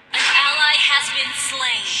 An ally has been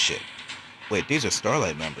slain. Shit. Wait, these are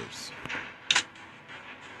Starlight members.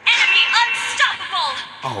 Enemy unstoppable.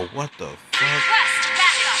 Oh, what the fuck? Request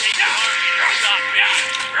backup. Take an army to stop me.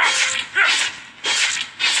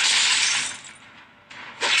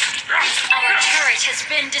 Our turret has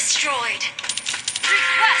been destroyed.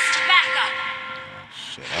 Request backup.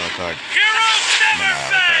 Shit, Alucard. Heroes never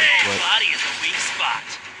Nah, fade! what? Your body is a weak spot.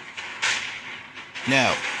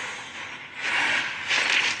 No.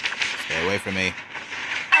 Stay away from me.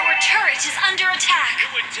 Our turret is under attack.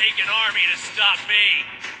 It would take an army to stop me.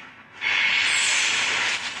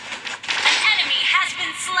 An enemy has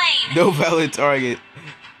been slain. No valid target.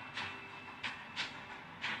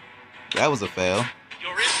 That was a fail.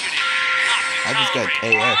 Your impudence will not be I just got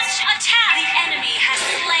tolerated. AS. Launch attack. The enemy has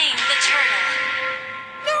slain the turtle.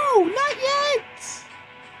 No, not yet.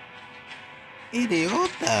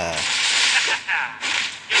 Idiota.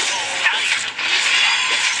 Your whole body is a weak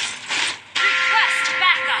spot. Request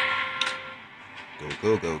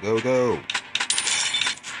Go, go, go, go.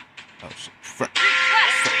 Oh, shit.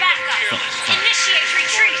 Request backup. Initiate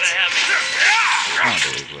retreat. I don't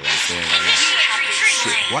believe what I'm saying right now. Initiate retreat.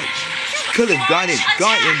 Shit, what? You could have gotten it. You.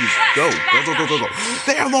 Go, go, go, go, go, go.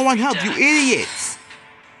 They are low on health, you idiots.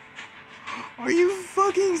 Are you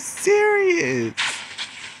fucking serious?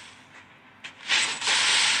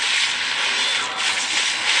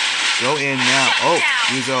 Go in now. Oh,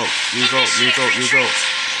 use ult.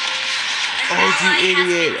 Oh, you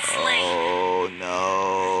idiot. Oh,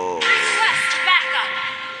 no. Request backup.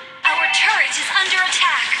 Our turret is under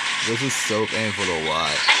attack. This is so painful to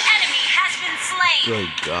watch. An enemy has been slain.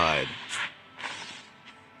 Good God.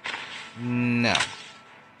 No.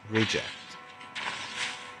 Reject.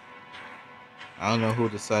 I don't know who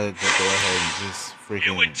decided to go ahead and just freaking...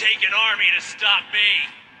 It would take an army to stop me.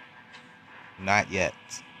 Not yet.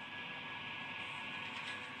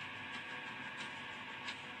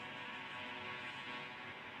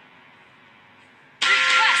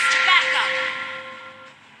 Request backup.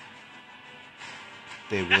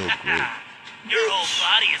 They will group. Your whole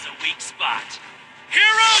body is a weak spot.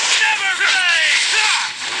 Heroes never fail!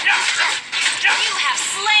 You have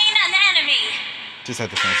slain an enemy. Just have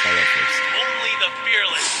to finish that up first. Only the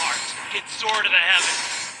fearless heart can soar to the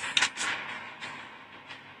heavens.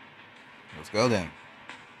 Let's go then.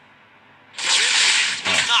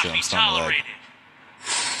 Will not shit, be I'm starting to lag. tolerated.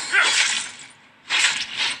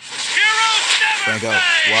 Heroes never Franco,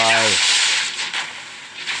 fail! why?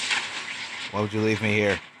 Why would you leave me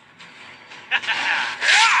here? Your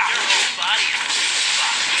whole body is a weak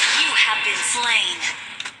spot. You have been slain.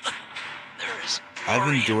 There is I've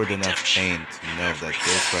glory in endured enough redemption pain to in know every that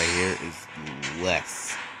this death. right here is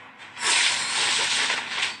less.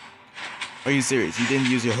 Are you serious? You didn't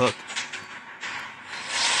use your hook?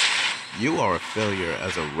 You are a failure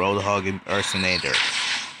as a roadhog impersonator.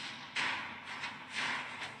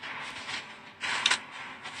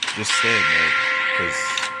 Just stay mid, because...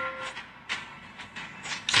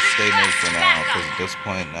 Just stay mid for now, because at this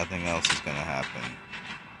point, nothing else is gonna happen.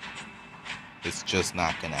 It's just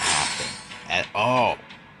not gonna happen. At all.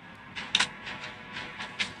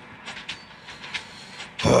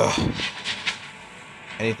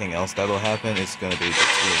 Anything else that'll happen is gonna be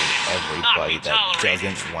between everybody that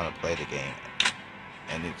doesn't want to play the game.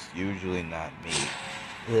 And it's usually not me.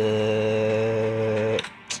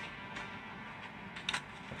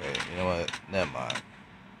 Okay, you know what? Never mind.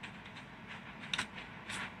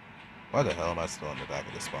 Why the hell am I still in the back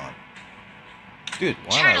of the spawn? Dude,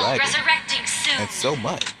 why am I Turtle lagging? resurrecting soon. It's so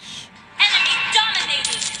much. Enemy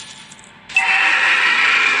dominating.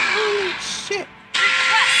 Holy shit.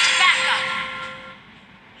 Request backup.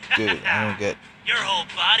 Dude, I don't get... Your whole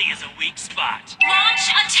body is a weak spot. Launch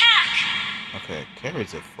attack. Okay,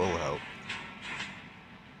 carries at full health.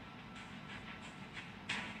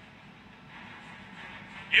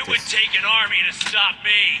 It would take an army to stop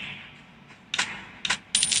me.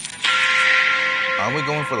 Are we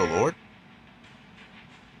going for the Lord?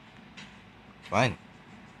 Fine.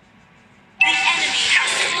 The enemy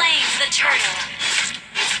has slain the turtle.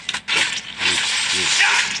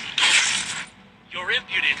 Your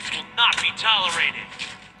impudence will not be tolerated.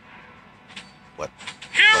 What?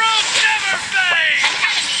 Heroes never fail!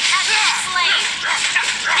 Enemy has been slain.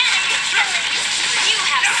 Enemy killing. You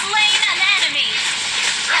have slain an enemy.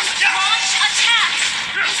 Launch attack.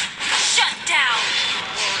 Shut down.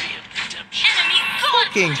 Glory and redemption. Enemy gone.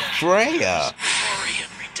 Fucking Freya! Glory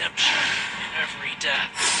and redemption in every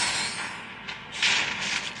death.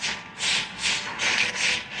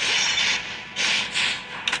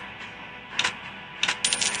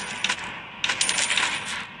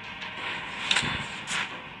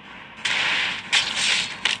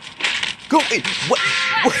 Go in! What?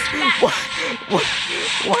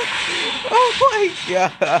 Oh my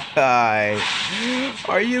god!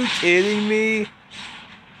 Are you kidding me?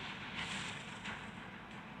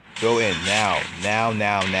 Go in now. Now.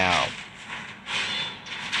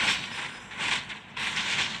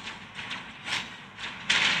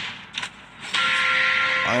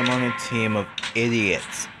 I am on a team of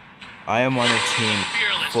idiots. I am on a team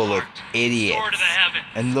full of idiots. Soar to the heavens.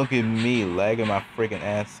 And look at me lagging my freaking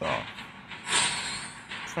ass off.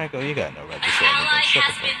 Franco, you got no right to An say ally anything. Shut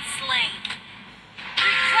the has fuck. been slain.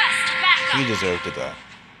 Request backup. You deserve to die.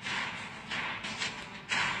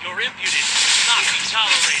 Your impudence will not be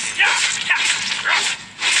tolerated.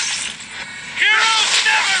 Heroes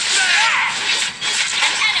never fail!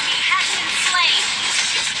 An enemy has been slain.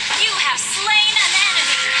 You have slain an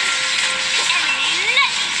enemy. Enemy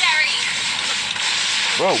legendary.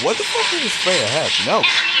 Bro, what the fuck does this Freya have? No.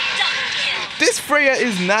 Enemy double kill. This Freya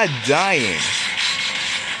is not dying.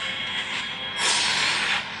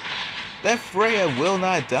 That Freya will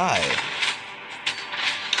not die.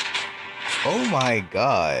 Oh my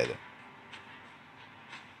god.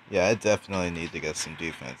 Yeah, I definitely need to get some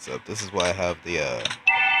defense up. This is why I have the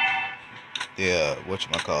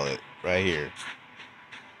whatchamacallit right here.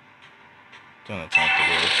 Don't attempt to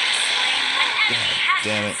live. God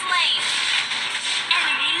damn it.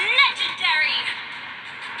 Enemy legendary.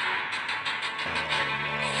 Oh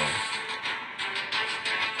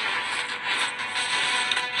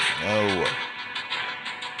no. No.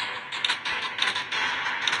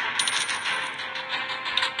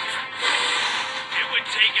 It would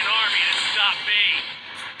take an army to stop me.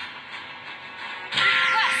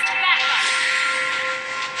 Request backup.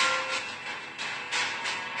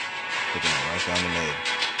 Taking it right down the mid.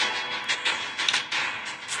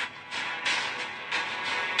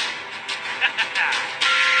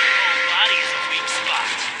 Your body is a weak spot.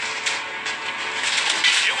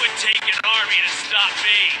 It would take an army to stop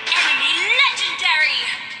me. Enemy legendary.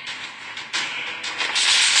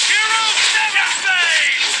 Heroes never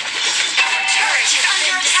fade! Our turret is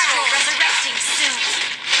under attack. Resurrecting soon.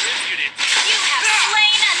 Impudent. You have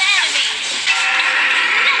slain an enemy.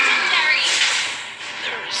 Legendary.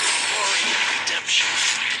 There is glory in redemption.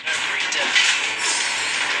 Every redemption.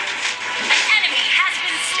 An enemy has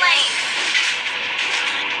been slain.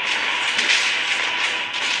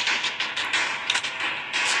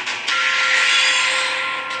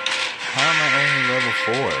 How am I only level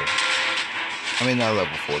 4? I mean, not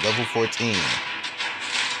level 4, level 14.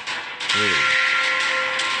 Really?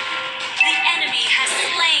 The enemy has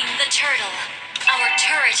slain the turtle. Our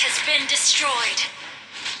turret has been destroyed.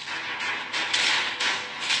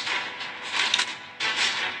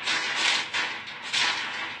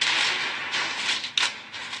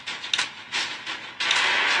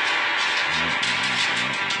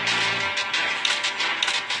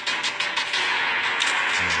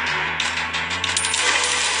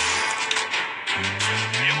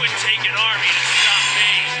 It would take an army to stop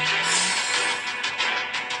me.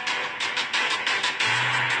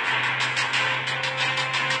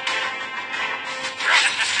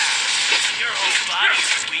 Your whole body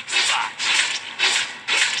is a weak spot.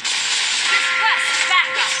 Request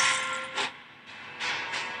backup.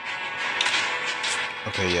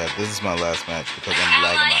 Okay, yeah, this is my last match because I'm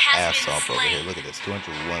lagging my ass off over here. Look at this,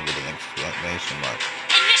 201 with an exclamation mark.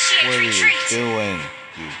 Initiate What are you retreat. doing,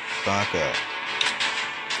 you baka?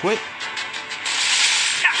 Quit.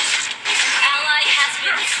 Ally has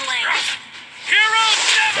been slain. Heroes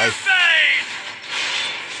never Nice. fade!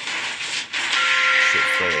 Shit,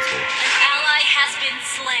 Freya's here. An ally has been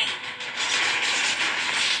slain.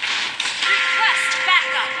 Request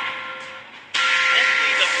backup.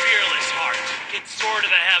 Only the fearless heart can soar to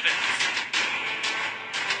the heavens.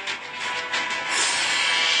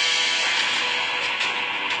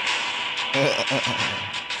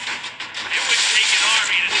 It would take an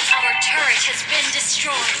army to Our turret has been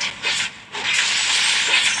destroyed.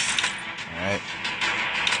 Alright.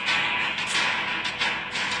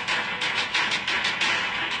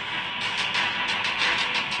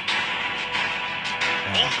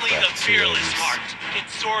 Only the fearless heart can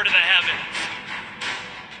soar to the heavens.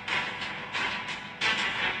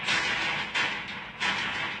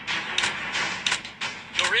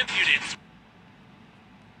 Your impudence.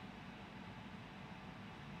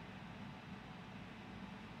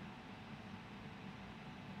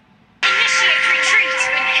 Initiate retreat.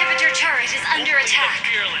 Our inhibitor turret is under Only attack. the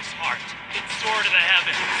fearless heart can soar to the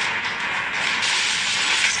heavens.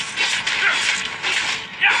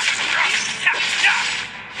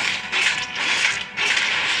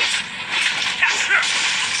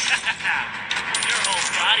 Your whole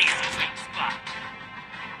body is a weak spot.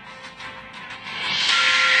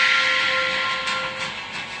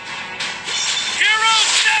 Heroes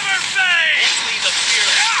never fade! Only the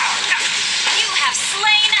fearless. You have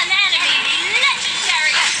slain an enemy.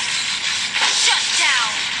 Legendary. Shut down.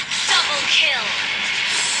 Double kill.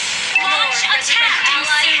 Launch attack.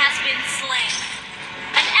 Ally has been slain.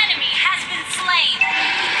 An enemy has been slain.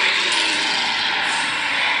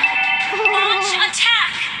 Launch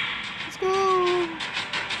attack. Let's go.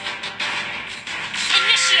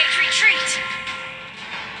 Initiate retreat.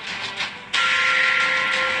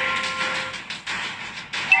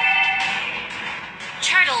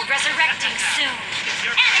 Turtle resurrecting soon.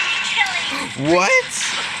 Enemy killing. What?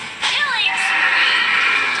 Killing spree.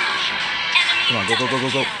 Enemy Come on, go, go, go, go,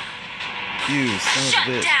 go. double You son kill. of a Shut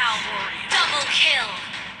bitch. down. Double kill.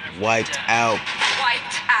 Wiped out.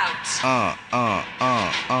 Wiped out.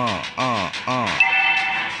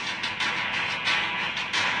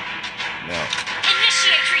 No.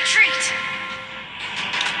 Initiate retreat.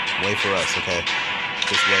 Wait for us, okay?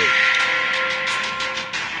 Just wait.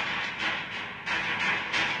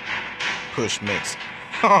 Kush mix.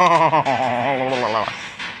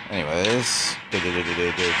 Anyways. Initiate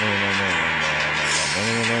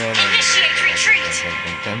retreat.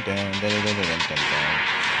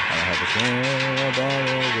 I have to care about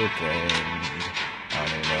everything. I don't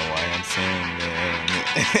even know why I'm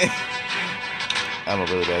singing. I'm a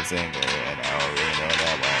really bad singer, and I don't really know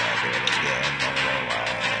that why I do it again. I don't know why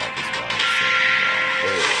I just want to sing.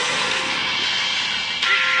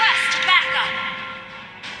 Request backup.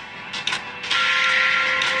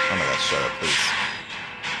 Oh my god, shut up, please.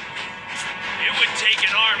 It would take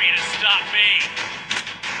an army to stop me.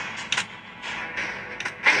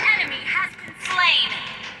 An enemy has been slain.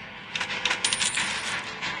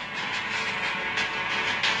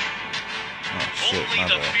 Oh shit, Only my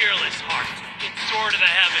the bad. fearless heart can soar to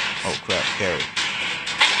the heavens. Oh crap, carry.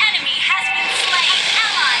 An enemy has been slain. An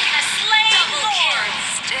ally has slain. Double kill.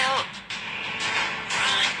 Still.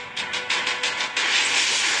 Run.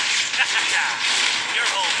 Your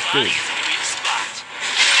whole body is a weak spot.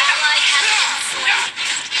 An ally has been slain.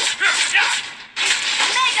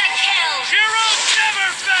 Mega kill. Heroes never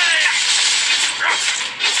fail!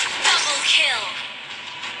 Double kill.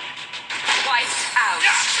 Wiped out.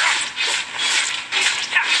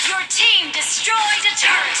 Your team destroyed a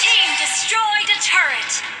turret. Team destroyed a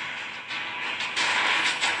turret.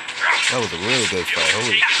 That was a really good It fight. would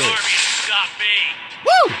Holy take an shit. army to stop me.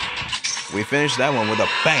 Woo! We finished that one with a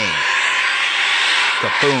bang.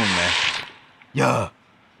 Kaboom, man. Yeah.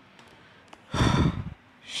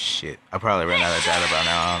 Shit. I probably ran out of data by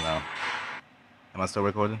now. I don't know. Am I still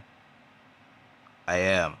recording? I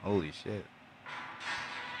am. Holy shit.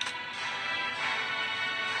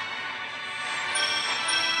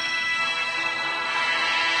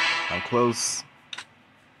 I'm close.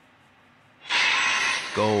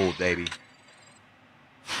 Gold, baby.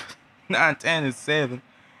 9, 10, and 7.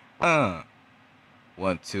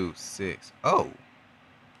 1, 2, 6. Oh.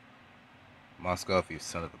 Moscow, you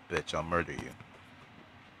son of a bitch, I'll murder you.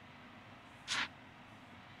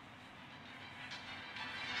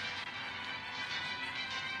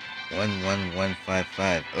 One, 1, 1, 5,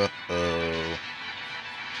 5. Uh-oh.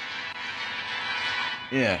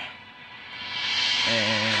 Yeah.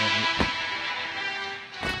 And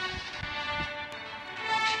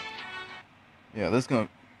yeah, let's go.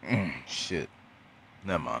 Shit.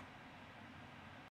 Never mind.